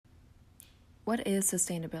What is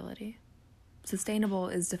sustainability? Sustainable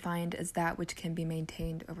is defined as that which can be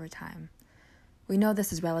maintained over time. We know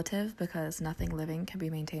this is relative because nothing living can be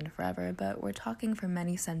maintained forever, but we're talking for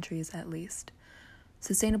many centuries at least.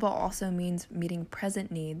 Sustainable also means meeting present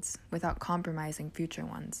needs without compromising future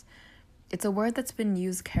ones. It's a word that's been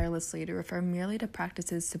used carelessly to refer merely to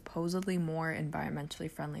practices supposedly more environmentally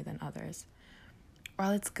friendly than others.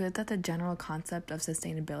 While it's good that the general concept of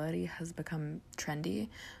sustainability has become trendy,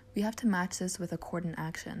 we have to match this with accordant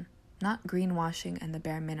action, not greenwashing and the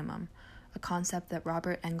bare minimum, a concept that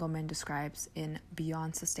Robert Engelman describes in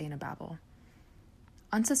Beyond Sustainababble.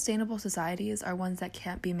 Unsustainable societies are ones that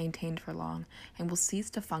can't be maintained for long and will cease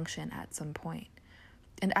to function at some point.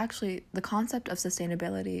 And actually, the concept of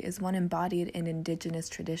sustainability is one embodied in indigenous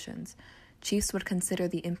traditions. Chiefs would consider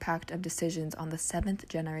the impact of decisions on the 7th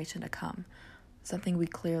generation to come, something we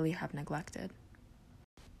clearly have neglected.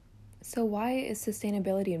 So why is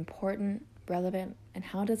sustainability important, relevant, and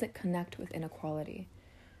how does it connect with inequality?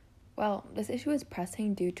 Well, this issue is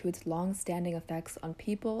pressing due to its long-standing effects on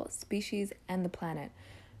people, species, and the planet,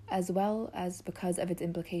 as well as because of its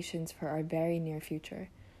implications for our very near future.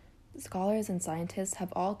 Scholars and scientists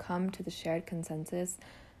have all come to the shared consensus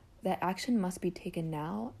that action must be taken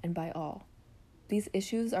now and by all. These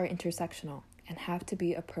issues are intersectional and have to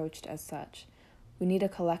be approached as such. We need a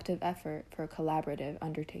collective effort for a collaborative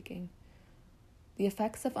undertaking. The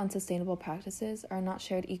effects of unsustainable practices are not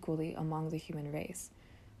shared equally among the human race.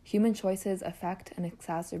 Human choices affect and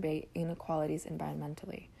exacerbate inequalities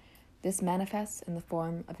environmentally. This manifests in the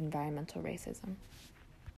form of environmental racism.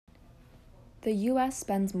 The U.S.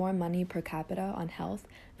 spends more money per capita on health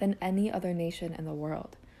than any other nation in the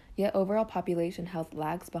world, yet overall population health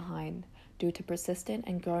lags behind due to persistent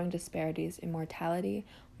and growing disparities in mortality,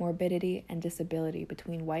 morbidity, and disability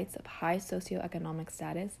between whites of high socioeconomic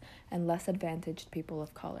status and less advantaged people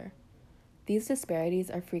of color. These disparities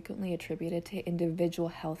are frequently attributed to individual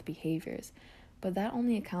health behaviors, but that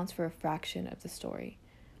only accounts for a fraction of the story.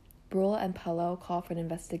 Bruhl and Pello call for an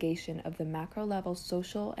investigation of the macro-level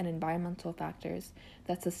social and environmental factors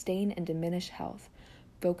that sustain and diminish health,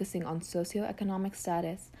 focusing on socioeconomic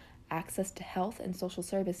status, access to health and social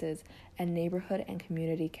services, and neighborhood and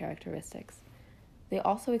community characteristics. They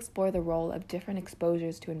also explore the role of different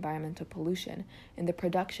exposures to environmental pollution in the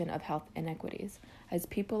production of health inequities, as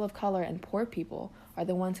people of color and poor people are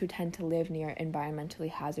the ones who tend to live near environmentally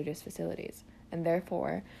hazardous facilities, and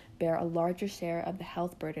therefore bear a larger share of the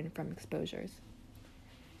health burden from exposures.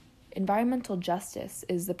 Environmental justice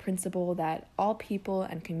is the principle that all people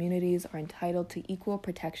and communities are entitled to equal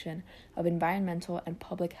protection of environmental and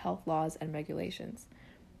public health laws and regulations.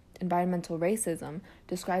 Environmental racism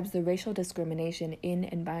describes the racial discrimination in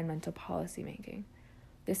environmental policymaking.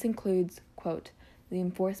 This includes, quote, the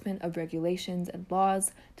enforcement of regulations and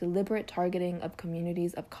laws, deliberate targeting of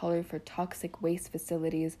communities of color for toxic waste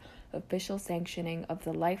facilities, official sanctioning of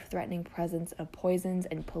the life-threatening presence of poisons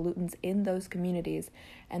and pollutants in those communities,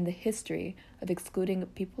 and the history of excluding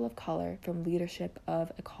people of color from leadership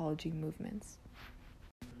of ecology movements.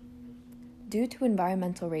 Due to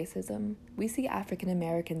environmental racism, we see African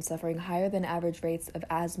Americans suffering higher than average rates of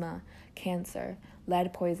asthma, cancer,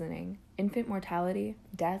 lead poisoning, infant mortality,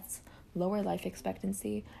 deaths, lower life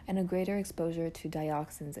expectancy, and a greater exposure to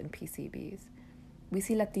dioxins and PCBs. We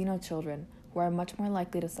see Latino children who are much more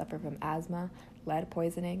likely to suffer from asthma, lead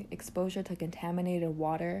poisoning, exposure to contaminated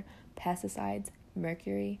water, pesticides,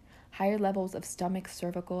 mercury, higher levels of stomach,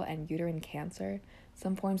 cervical, and uterine cancer,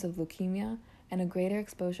 some forms of leukemia, and a greater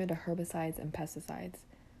exposure to herbicides and pesticides.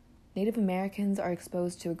 Native Americans are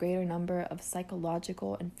exposed to a greater number of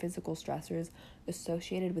psychological and physical stressors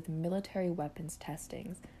associated with military weapons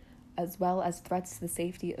testings, as well as threats to the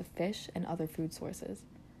safety of fish and other food sources.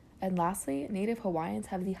 And lastly, Native Hawaiians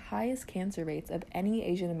have the highest cancer rates of any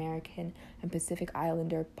Asian American and Pacific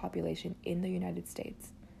Islander population in the United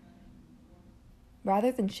States.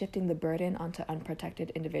 Rather than shifting the burden onto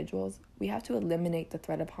unprotected individuals, we have to eliminate the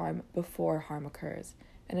threat of harm before harm occurs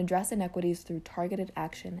and address inequities through targeted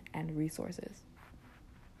action and resources.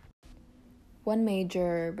 One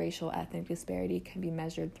major racial ethnic disparity can be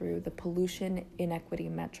measured through the pollution inequity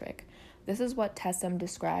metric. This is what TESM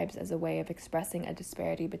describes as a way of expressing a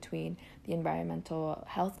disparity between the environmental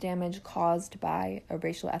health damage caused by a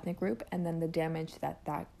racial ethnic group and then the damage that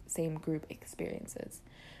that same group experiences.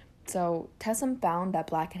 So TESM found that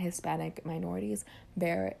Black and Hispanic minorities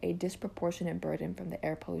bear a disproportionate burden from the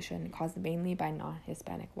air pollution caused mainly by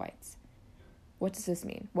non-Hispanic whites. What does this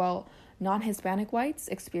mean? Well, non-Hispanic whites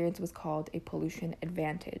experience what's called a pollution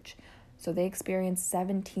advantage. So they experience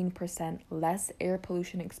 17% less air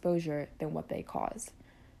pollution exposure than what they cause.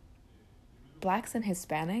 Blacks and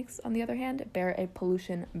Hispanics, on the other hand, bear a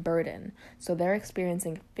pollution burden, so they're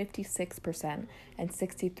experiencing 56% and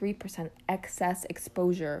 63% excess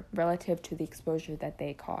exposure relative to the exposure that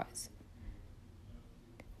they cause.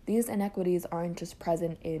 These inequities aren't just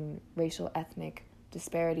present in racial ethnic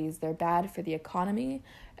disparities, they're bad for the economy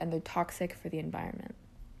and they're toxic for the environment.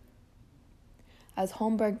 As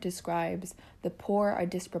Holmberg describes, the poor are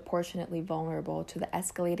disproportionately vulnerable to the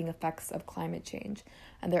escalating effects of climate change,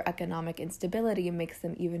 and their economic instability makes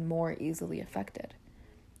them even more easily affected.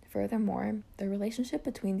 Furthermore, the relationship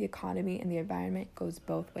between the economy and the environment goes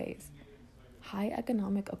both ways. High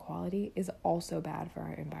economic equality is also bad for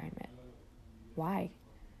our environment. Why?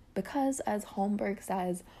 Because, as Holmberg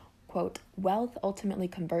says, quote, wealth ultimately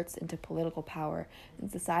converts into political power,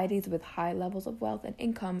 and societies with high levels of wealth and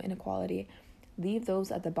income inequality leave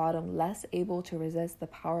those at the bottom less able to resist the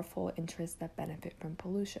powerful interests that benefit from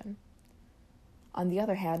pollution. On the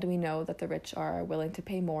other hand, we know that the rich are willing to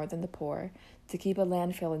pay more than the poor to keep a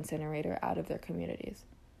landfill incinerator out of their communities.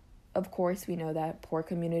 Of course, we know that poor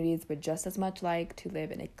communities would just as much like to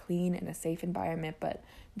live in a clean and a safe environment, but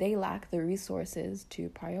they lack the resources to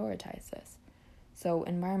prioritize this. So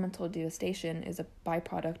environmental devastation is a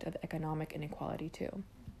byproduct of economic inequality too.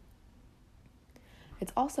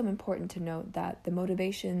 It's also important to note that the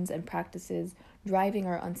motivations and practices driving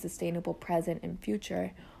our unsustainable present and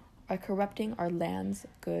future are corrupting our lands,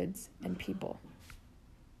 goods, and people.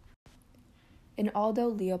 In Aldo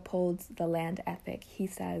Leopold's The Land Ethic, he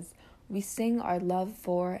says, "We sing our love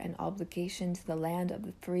for and obligation to the land of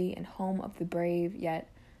the free and home of the brave, yet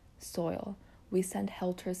soil we send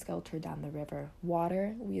helter-skelter down the river.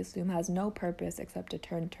 Water we assume has no purpose except to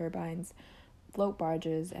turn turbines, float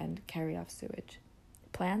barges, and carry off sewage.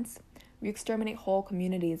 Plants, we exterminate whole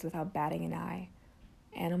communities without batting an eye.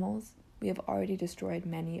 Animals, we have already destroyed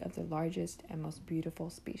many of the largest and most beautiful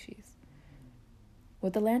species."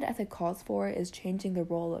 What the land ethic calls for is changing the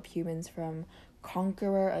role of humans from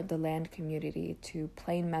conqueror of the land community to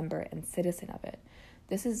plain member and citizen of it.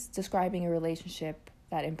 This is describing a relationship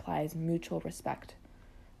that implies mutual respect.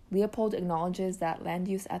 Leopold acknowledges that land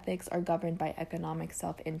use ethics are governed by economic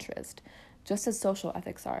self-interest, just as social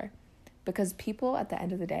ethics are, because people, at the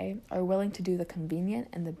end of the day, are willing to do the convenient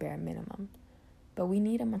and the bare minimum. But we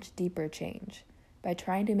need a much deeper change. By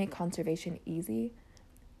trying to make conservation easy,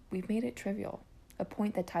 we've made it trivial, a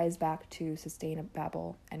point that ties back to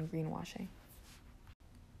sustainababble and greenwashing.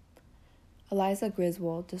 Eliza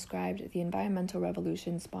Griswold described the environmental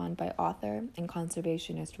revolution spawned by author and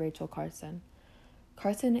conservationist Rachel Carson.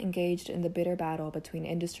 Carson engaged in the bitter battle between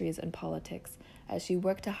industries and politics as she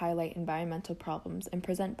worked to highlight environmental problems and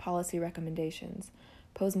present policy recommendations,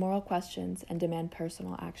 pose moral questions, and demand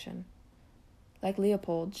personal action. Like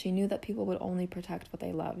Leopold, she knew that people would only protect what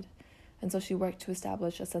they loved, and so she worked to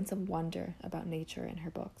establish a sense of wonder about nature in her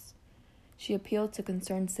books. She appealed to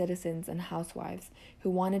concerned citizens and housewives who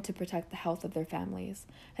wanted to protect the health of their families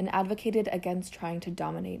and advocated against trying to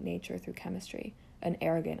dominate nature through chemistry, an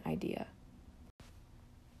arrogant idea.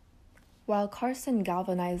 While Carson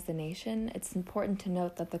galvanized the nation, it's important to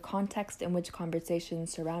note that the context in which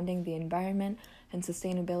conversations surrounding the environment and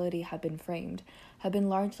sustainability have been framed have been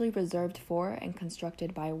largely reserved for and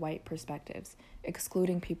constructed by white perspectives,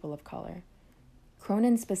 excluding people of color.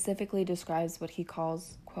 Cronin specifically describes what he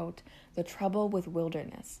calls, quote, the trouble with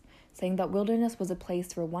wilderness, saying that wilderness was a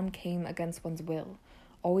place where one came against one's will,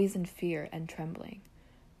 always in fear and trembling.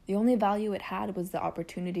 The only value it had was the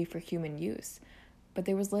opportunity for human use, but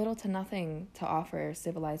there was little to nothing to offer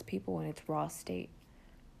civilized people in its raw state.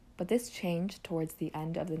 But this changed towards the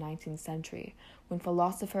end of the 19th century, when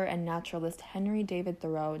philosopher and naturalist Henry David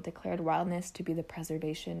Thoreau declared wildness to be the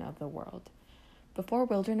preservation of the world. Before,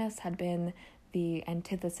 wilderness had been the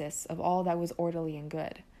antithesis of all that was orderly and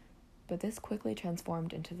good, but this quickly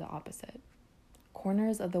transformed into the opposite.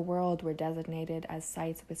 Corners of the world were designated as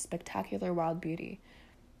sites with spectacular wild beauty,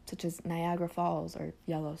 such as Niagara Falls or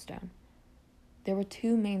Yellowstone. There were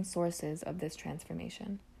two main sources of this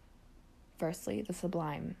transformation. Firstly, the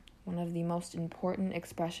sublime, one of the most important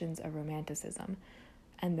expressions of Romanticism,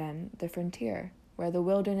 and then the frontier, where the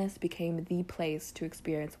wilderness became the place to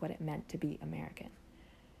experience what it meant to be American.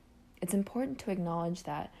 It's important to acknowledge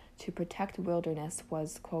that to protect wilderness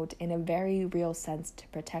was, quote, in a very real sense to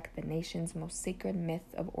protect the nation's most sacred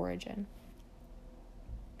myth of origin.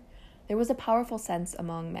 There was a powerful sense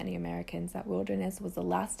among many Americans that wilderness was the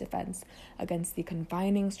last defense against the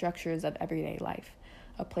confining structures of everyday life,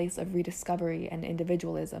 a place of rediscovery and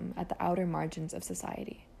individualism at the outer margins of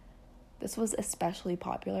society. This was especially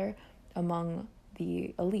popular among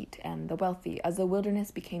the elite and the wealthy, as the wilderness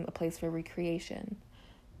became a place for recreation,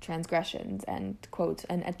 transgressions, and, quote,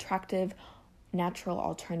 an attractive natural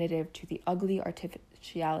alternative to the ugly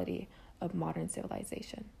artificiality of modern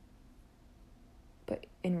civilization. But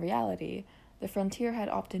in reality, the frontier had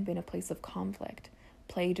often been a place of conflict,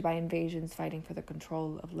 plagued by invasions fighting for the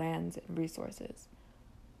control of lands and resources.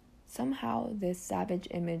 Somehow, this savage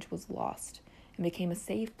image was lost and became a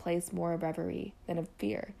safe place more of reverie than of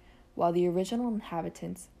fear, while the original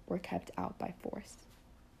inhabitants were kept out by force.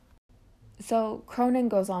 So Cronin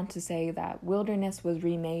goes on to say that wilderness was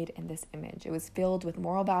remade in this image. It was filled with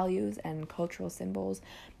moral values and cultural symbols,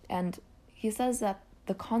 and he says that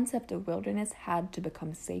the concept of wilderness had to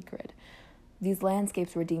become sacred. These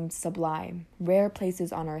landscapes were deemed sublime, rare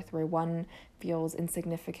places on earth where one feels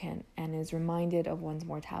insignificant and is reminded of one's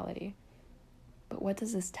mortality. But what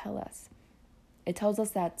does this tell us? It tells us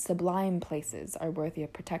that sublime places are worthy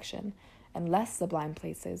of protection, and less sublime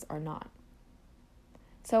places are not.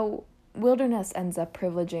 So, wilderness ends up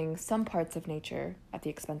privileging some parts of nature at the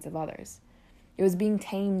expense of others. It was being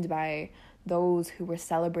tamed by those who were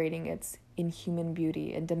celebrating its inhuman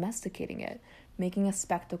beauty and domesticating it, making a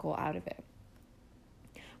spectacle out of it.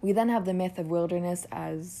 We then have the myth of wilderness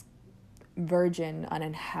as virgin,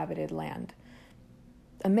 uninhabited land.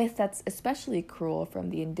 A myth that's especially cruel from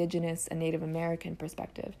the indigenous and Native American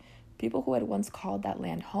perspective, people who had once called that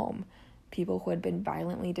land home, people who had been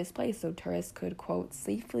violently displaced so tourists could, quote,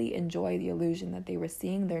 safely enjoy the illusion that they were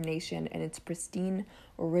seeing their nation in its pristine,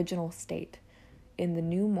 original state, in the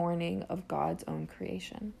new morning of God's own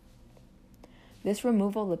creation. This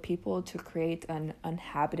removal of people to create an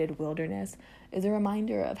uninhabited wilderness is a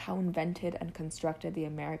reminder of how invented and constructed the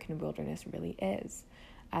American wilderness really is,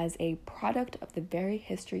 as a product of the very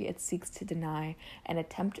history it seeks to deny, an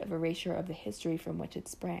attempt of erasure of the history from which it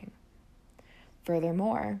sprang.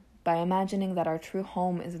 Furthermore, by imagining that our true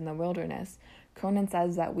home is in the wilderness, Cronin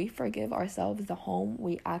says that we forgive ourselves the home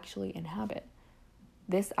we actually inhabit.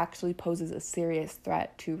 This actually poses a serious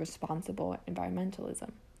threat to responsible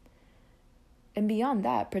environmentalism. And beyond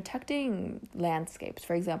that, protecting landscapes,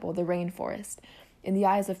 for example, the rainforest, in the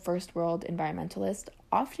eyes of first world environmentalists,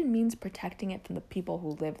 often means protecting it from the people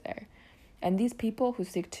who live there. And these people who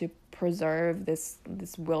seek to preserve this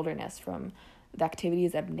wilderness from the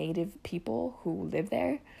activities of native people who live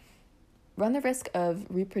there run the risk of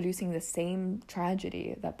reproducing the same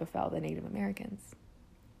tragedy that befell the Native Americans.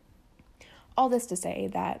 All this to say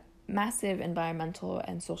that massive environmental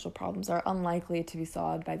and social problems are unlikely to be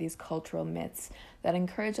solved by these cultural myths that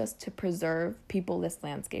encourage us to preserve people-less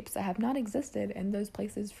landscapes that have not existed in those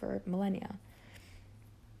places for millennia.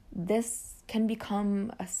 This can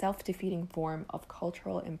become a self-defeating form of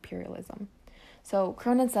cultural imperialism. So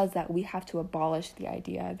Cronin says that we have to abolish the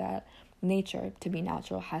idea that nature, to be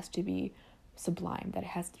natural, has to be sublime, that it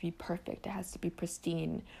has to be perfect, it has to be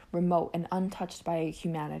pristine, remote, and untouched by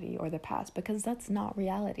humanity or the past, because that's not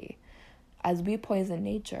reality. As we poison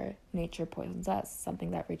nature, nature poisons us,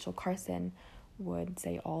 something that Rachel Carson would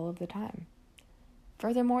say all of the time.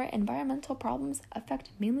 Furthermore, environmental problems affect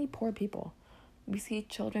mainly poor people. We see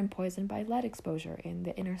children poisoned by lead exposure in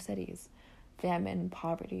the inner cities, famine,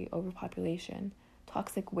 poverty, overpopulation,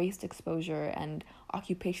 toxic waste exposure, and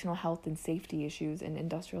occupational health and safety issues in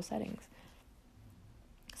industrial settings.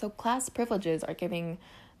 So class privileges are giving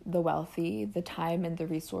the wealthy the time and the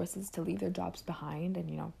resources to leave their jobs behind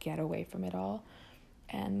and, get away from it all.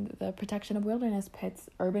 And the protection of wilderness pits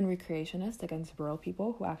urban recreationists against rural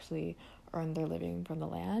people who actually earn their living from the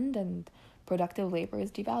land, and productive labor is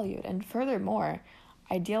devalued. And furthermore,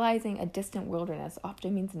 idealizing a distant wilderness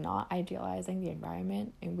often means not idealizing the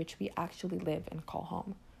environment in which we actually live and call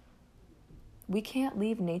home. We can't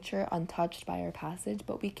leave nature untouched by our passage,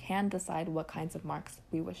 but we can decide what kinds of marks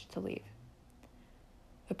we wish to leave.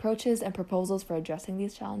 Approaches and proposals for addressing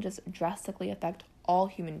these challenges drastically affect all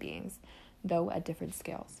human beings, though at different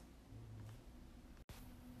scales.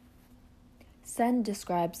 Sen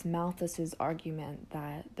describes Malthus's argument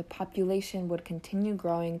that the population would continue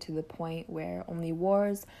growing to the point where only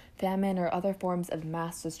wars, famine, or other forms of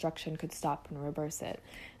mass destruction could stop and reverse it,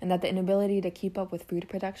 and that the inability to keep up with food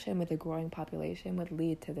production with a growing population would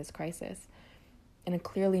lead to this crisis. In a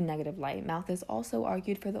clearly negative light, Malthus also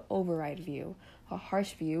argued for the override view, a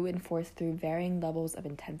harsh view enforced through varying levels of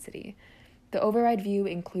intensity. The override view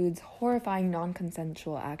includes horrifying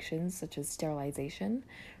non-consensual actions such as sterilization,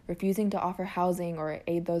 refusing to offer housing or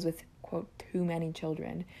aid those with, quote, too many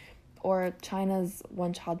children, or China's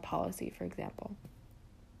one-child policy, for example.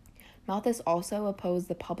 Malthus also opposed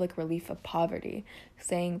the public relief of poverty,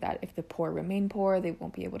 saying that if the poor remain poor, they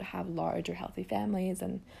won't be able to have large or healthy families,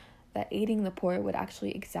 and that aiding the poor would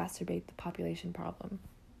actually exacerbate the population problem.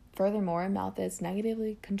 Furthermore, Malthus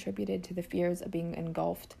negatively contributed to the fears of being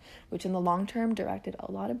engulfed, which in the long term directed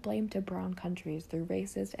a lot of blame to brown countries through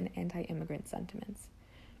racist and anti-immigrant sentiments.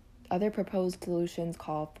 Other proposed solutions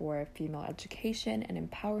call for female education and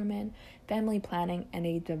empowerment, family planning, and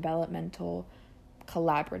a developmental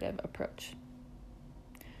collaborative approach.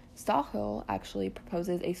 Stockhill actually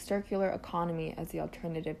proposes a circular economy as the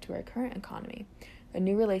alternative to our current economy, a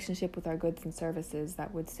new relationship with our goods and services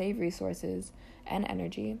that would save resources and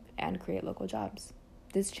energy and create local jobs.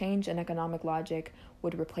 This change in economic logic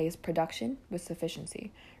would replace production with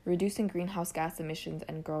sufficiency, reducing greenhouse gas emissions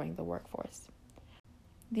and growing the workforce.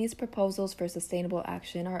 These proposals for sustainable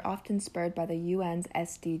action are often spurred by the UN's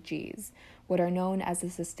SDGs, what are known as the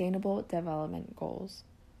Sustainable Development Goals.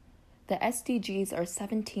 The SDGs are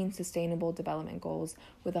 17 sustainable development goals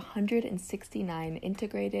with 169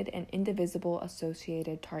 integrated and indivisible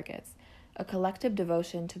associated targets, a collective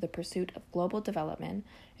devotion to the pursuit of global development,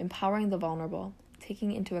 empowering the vulnerable,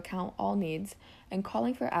 taking into account all needs, and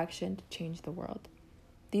calling for action to change the world.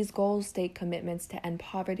 These goals state commitments to end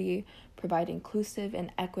poverty, provide inclusive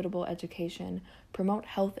and equitable education, promote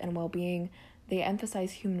health and well-being. They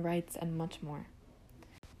emphasize human rights and much more.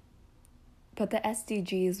 But the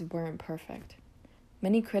SDGs weren't perfect.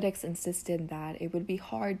 Many critics insisted that it would be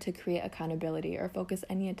hard to create accountability or focus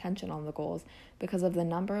any attention on the goals because of the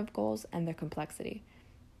number of goals and their complexity.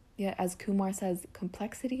 Yet, as Kumar says,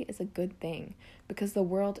 complexity is a good thing because the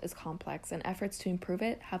world is complex and efforts to improve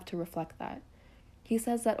it have to reflect that. He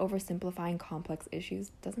says that oversimplifying complex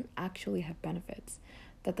issues doesn't actually have benefits,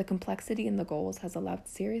 that the complexity in the goals has allowed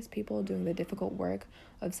serious people doing the difficult work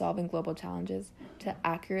of solving global challenges to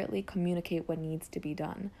accurately communicate what needs to be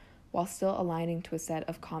done, while still aligning to a set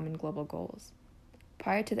of common global goals.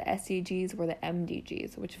 Prior to the SDGs were the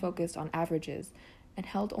MDGs, which focused on averages and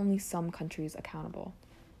held only some countries accountable.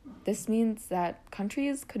 This means that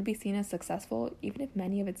countries could be seen as successful even if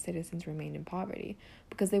many of its citizens remained in poverty,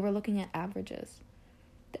 because they were looking at averages.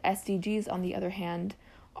 The SDGs, on the other hand,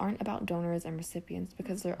 aren't about donors and recipients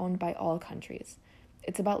because they're owned by all countries.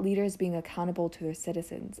 It's about leaders being accountable to their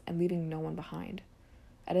citizens and leaving no one behind.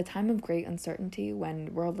 At a time of great uncertainty,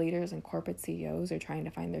 when world leaders and corporate CEOs are trying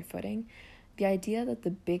to find their footing, the idea that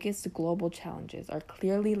the biggest global challenges are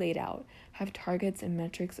clearly laid out, have targets and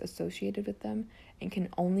metrics associated with them, and can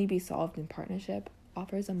only be solved in partnership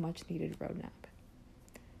offers a much-needed roadmap.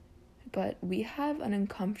 But we have an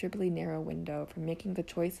uncomfortably narrow window for making the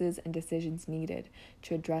choices and decisions needed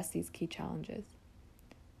to address these key challenges.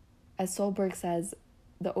 As Solberg says,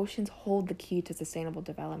 the oceans hold the key to sustainable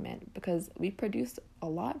development because we produce a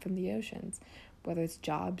lot from the oceans, whether it's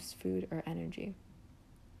jobs, food, or energy.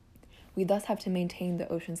 We thus have to maintain the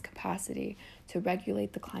ocean's capacity to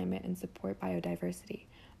regulate the climate and support biodiversity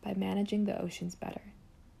by managing the oceans better.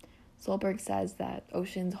 Solberg says that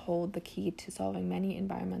oceans hold the key to solving many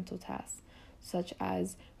environmental tasks, such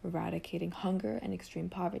as eradicating hunger and extreme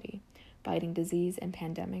poverty, fighting disease and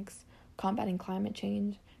pandemics, combating climate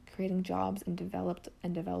change, creating jobs in developed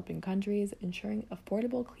and developing countries, ensuring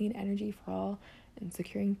affordable clean energy for all, and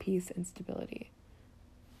securing peace and stability.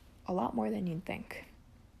 A lot more than you'd think.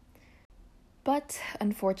 But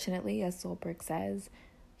unfortunately, as Solberg says,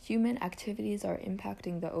 human activities are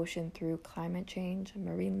impacting the ocean through climate change,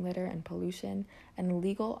 marine litter and pollution, and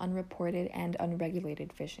illegal, unreported, and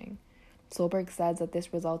unregulated fishing. Solberg says that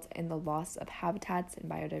this results in the loss of habitats and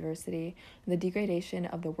biodiversity and the degradation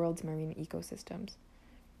of the world's marine ecosystems.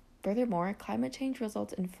 Furthermore, climate change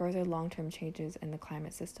results in further long-term changes in the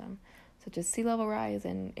climate system, such as sea level rise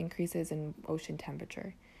and increases in ocean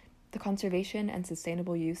temperature. The conservation and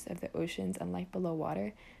sustainable use of the oceans and life below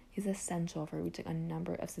water is essential for reaching a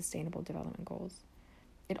number of sustainable development goals.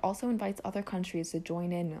 It also invites other countries to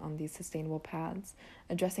join in on these sustainable paths,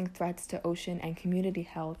 addressing threats to ocean and community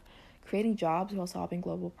health, creating jobs while solving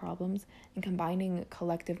global problems, and combining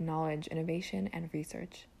collective knowledge, innovation, and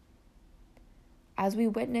research. As we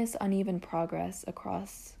witness uneven progress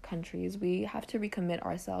across countries, we have to recommit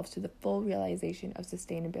ourselves to the full realization of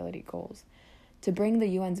sustainability goals, to bring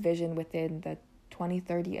the UN's vision within the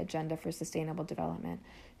 2030 Agenda for Sustainable Development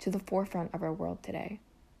to the forefront of our world today.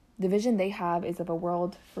 The vision they have is of a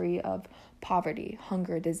world free of poverty,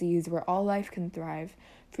 hunger, disease, where all life can thrive,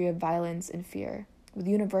 free of violence and fear, with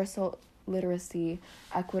universal literacy,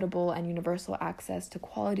 equitable and universal access to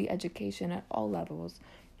quality education at all levels,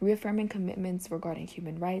 reaffirming commitments regarding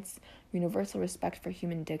human rights, universal respect for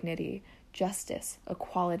human dignity, justice,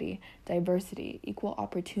 equality, diversity, equal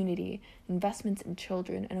opportunity, investments in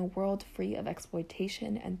children, and a world free of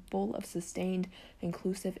exploitation and full of sustained,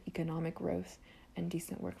 inclusive economic growth and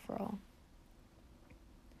decent work for all.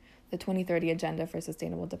 The 2030 Agenda for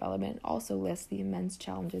Sustainable Development also lists the immense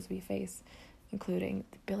challenges we face, including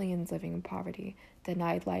the billions living in poverty,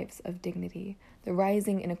 denied lives of dignity, the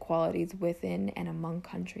rising inequalities within and among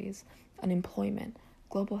countries, unemployment,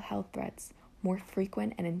 global health threats, more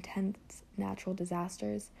frequent and intense natural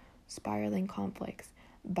disasters, spiraling conflicts,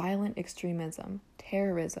 violent extremism,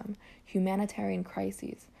 terrorism, humanitarian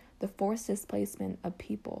crises, the forced displacement of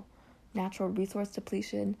people, natural resource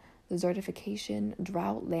depletion, desertification,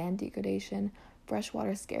 drought, land degradation,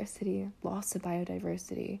 freshwater scarcity, loss of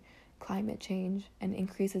biodiversity, climate change, and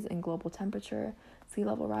increases in global temperature, sea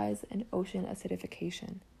level rise, and ocean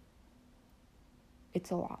acidification.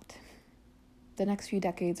 It's a lot. The next few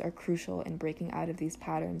decades are crucial in breaking out of these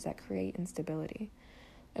patterns that create instability.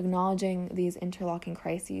 Acknowledging these interlocking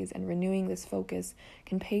crises and renewing this focus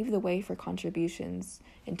can pave the way for contributions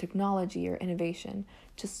in technology or innovation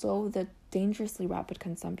to slow the dangerously rapid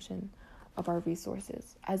consumption of our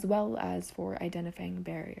resources, as well as for identifying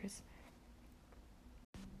barriers.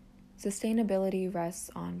 Sustainability rests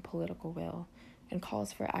on political will and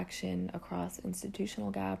calls for action across institutional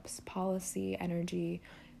gaps, policy, energy,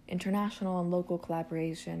 international and local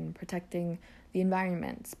collaboration, protecting the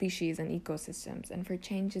environment, species, and ecosystems, and for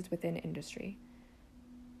changes within industry.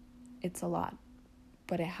 It's a lot,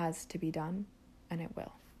 but it has to be done, and it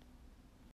will.